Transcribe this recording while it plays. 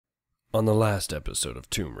On the last episode of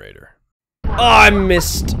Tomb Raider. Oh, I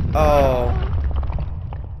missed. Oh.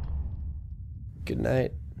 Good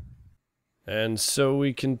night. And so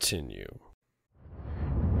we continue.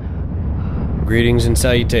 Greetings and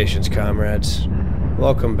salutations, comrades.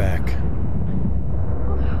 Welcome back.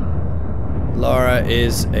 Laura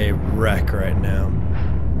is a wreck right now.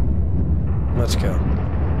 Let's go.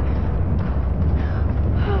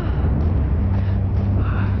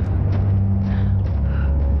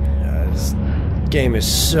 This game is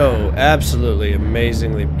so absolutely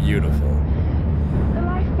amazingly beautiful. The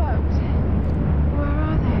lifeboat. Where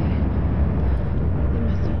are they? They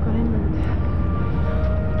must have gone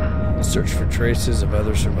inland. Search for traces of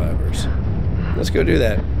other survivors. Let's go do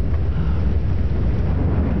that.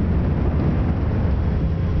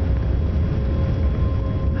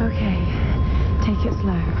 Okay, take it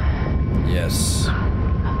slow. Yes.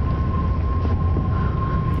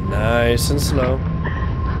 Nice and slow.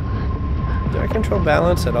 Do I control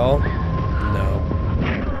balance at all? No.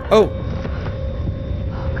 Oh!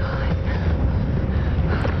 Oh God.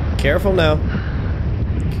 Careful now.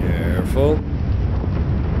 Careful.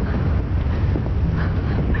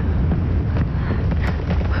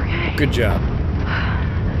 Okay. Good job.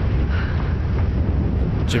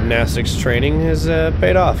 Gymnastics training has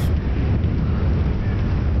paid off.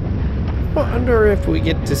 I wonder if we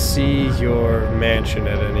get to see your mansion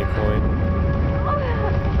at any point.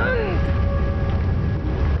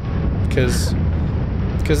 Because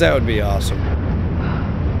that would be awesome.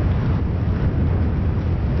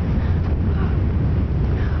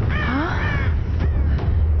 Huh?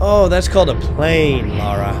 Oh, that's called a plane,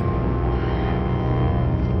 Lara.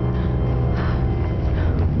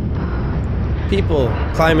 People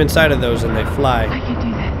climb inside of those and they fly. I can do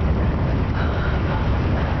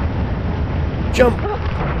this. Jump!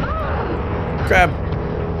 Grab.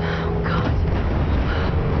 Oh God.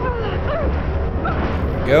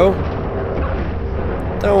 There we go.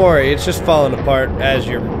 Don't worry, it's just falling apart as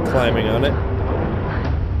you're climbing on it.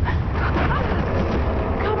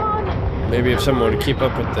 Come on. Maybe if someone would keep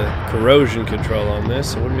up with the corrosion control on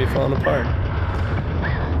this, it wouldn't be falling apart.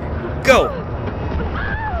 Go!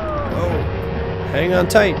 Oh, hang on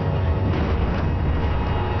tight.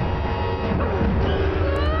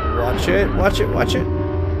 Watch it, watch it, watch it.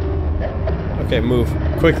 Okay, move.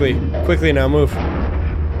 Quickly, quickly now, move.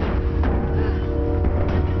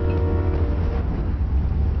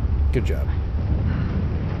 Good job.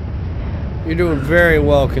 You're doing very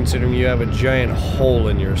well considering you have a giant hole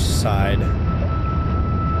in your side.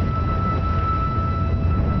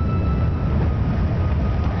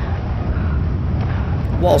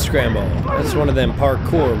 Wall scramble. That's one of them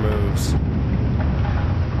parkour moves.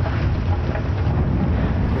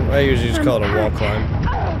 I usually just call it a wall climb.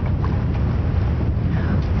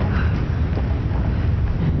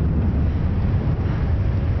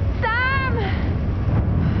 Sam!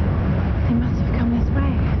 They must have come this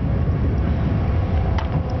way.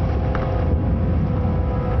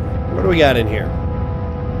 What do we got in here?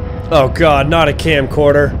 Oh God, not a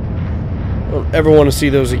camcorder. I don't ever want to see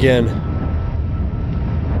those again.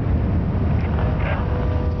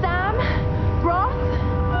 Sam? Ross?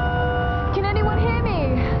 Can anyone hear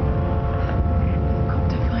me? I've got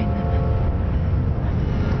to find them.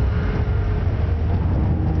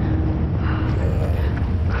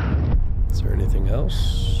 Is there anything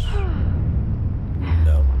else?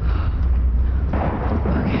 No.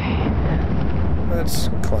 Okay. Let's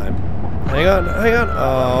climb. Hang on, hang on.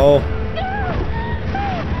 Oh.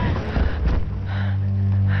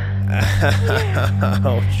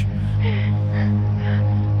 Ouch.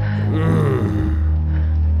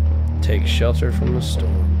 Take shelter from the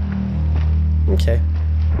storm. Okay.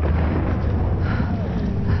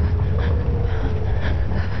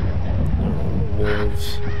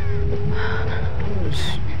 Wolves.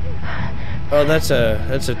 Oh, that's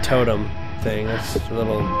a totem thing. That's a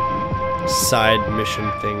little side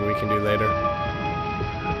mission thing we can do later.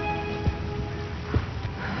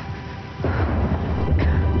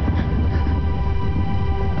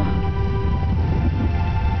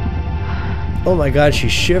 Oh my God,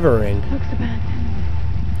 she's shivering. Looks abandoned.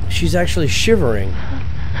 She's actually shivering.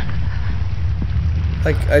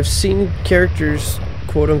 Like, I've seen characters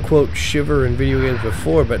quote-unquote shiver in video games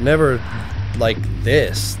before, but never like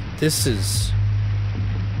this. This is...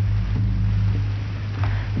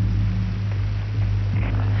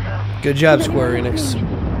 Good job, Square Enix.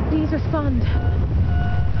 Please respond.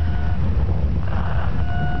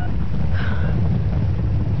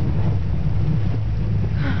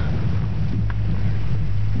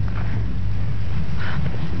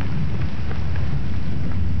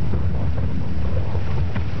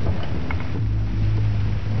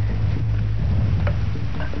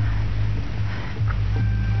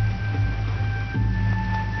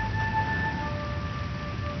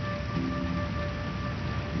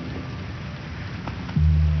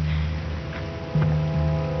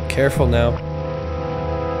 Careful now.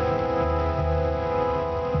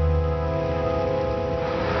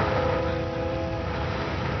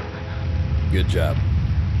 Good job.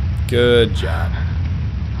 Good job.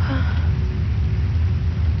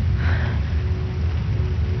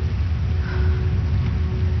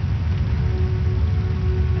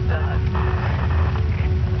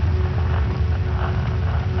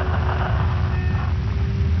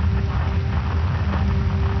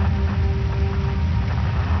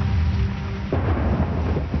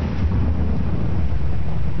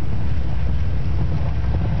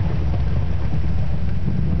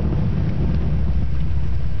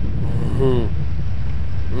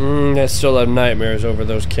 I still have nightmares over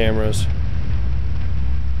those cameras.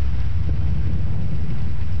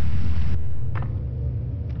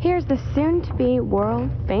 Here's the soon-to-be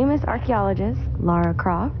world-famous archaeologist, Lara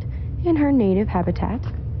Croft, in her native habitat.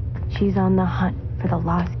 She's on the hunt for the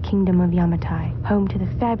lost kingdom of Yamatai, home to the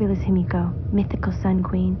fabulous Himiko, mythical Sun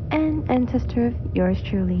Queen, and ancestor of yours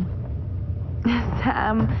truly.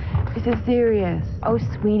 Sam, this is serious. Oh,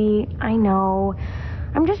 sweetie, I know.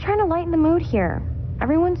 I'm just trying to lighten the mood here.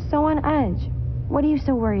 Everyone's so on edge. What are you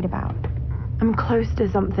so worried about? I'm close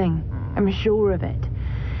to something. I'm sure of it.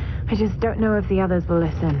 I just don't know if the others will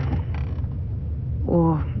listen.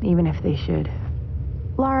 Or even if they should.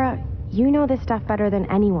 Lara, you know this stuff better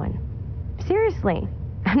than anyone. Seriously,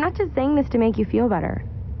 I'm not just saying this to make you feel better.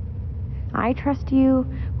 I trust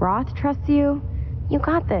you, Roth trusts you. You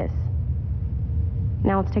got this.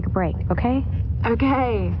 Now let's take a break, okay?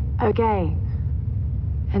 Okay.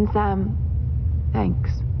 And Sam, thanks.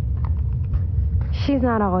 She's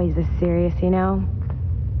not always this serious, you know?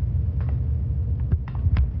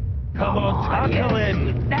 Come on, tackle it!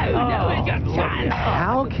 No, it's your chance!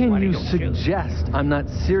 How can you suggest I'm not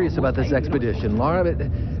serious about this expedition, Laura?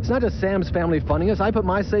 It's not just Sam's family funding us. I put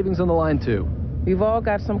my savings on the line, too. We've all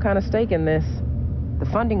got some kind of stake in this. The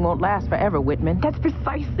funding won't last forever, Whitman. That's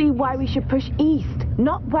precisely why we should push east,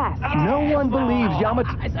 not west. No one believes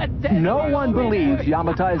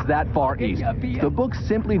Yamatai is that far east. The books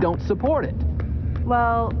simply don't support it.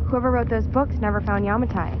 Well, whoever wrote those books never found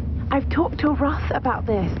Yamatai. I've talked to Roth about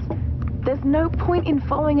this. There's no point in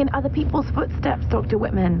following in other people's footsteps, Dr.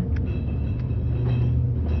 Whitman.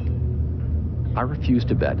 I refuse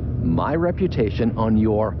to bet my reputation on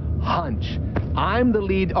your hunch. I'm the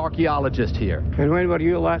lead archaeologist here. And when were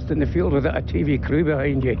you last in the field without a TV crew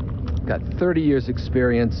behind you? Got 30 years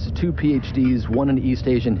experience, 2 PhDs, 1 in East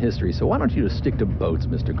Asian history. So why don't you just stick to boats,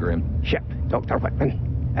 Mr. Grimm? Ship, Dr. Whitman.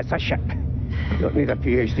 It's a ship. You don't need a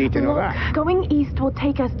PhD to know that. Going east will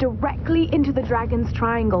take us directly into the Dragon's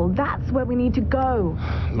Triangle. That's where we need to go.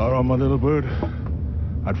 Lara, my little bird.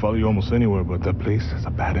 I'd follow you almost anywhere, but that place has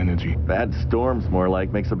a bad energy. Bad storms, more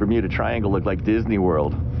like. Makes the Bermuda Triangle look like Disney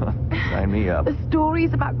World. Sign me up. The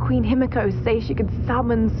stories about Queen Himiko say she could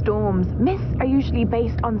summon storms. Myths are usually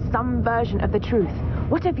based on some version of the truth.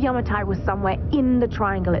 What if Yamatai was somewhere in the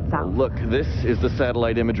triangle itself? Look, this is the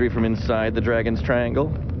satellite imagery from inside the Dragon's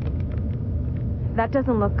Triangle. That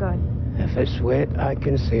doesn't look good. If it's wet, I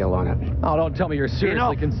can sail on it. Oh, don't tell me you're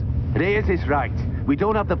seriously Reyes is right. We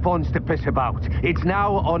don't have the funds to piss about. It's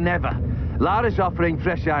now or never. Lara's offering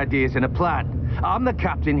fresh ideas and a plan. I'm the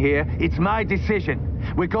captain here. It's my decision.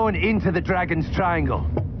 We're going into the Dragon's Triangle.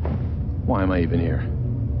 Why am I even here?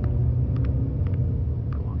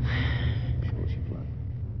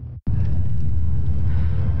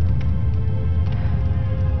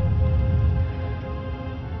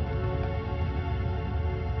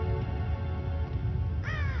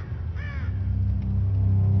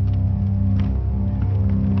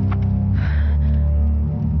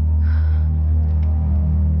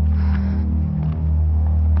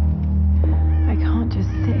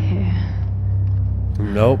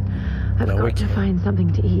 Nope. I've got to find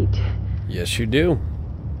something to eat. Yes, you do.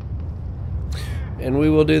 And we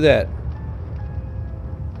will do that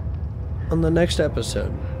on the next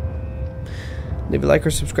episode. Leave a like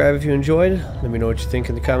or subscribe if you enjoyed. Let me know what you think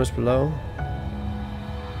in the comments below.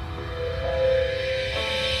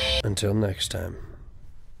 Until next time.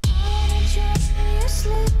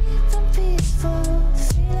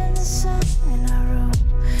 Feeling the sun in our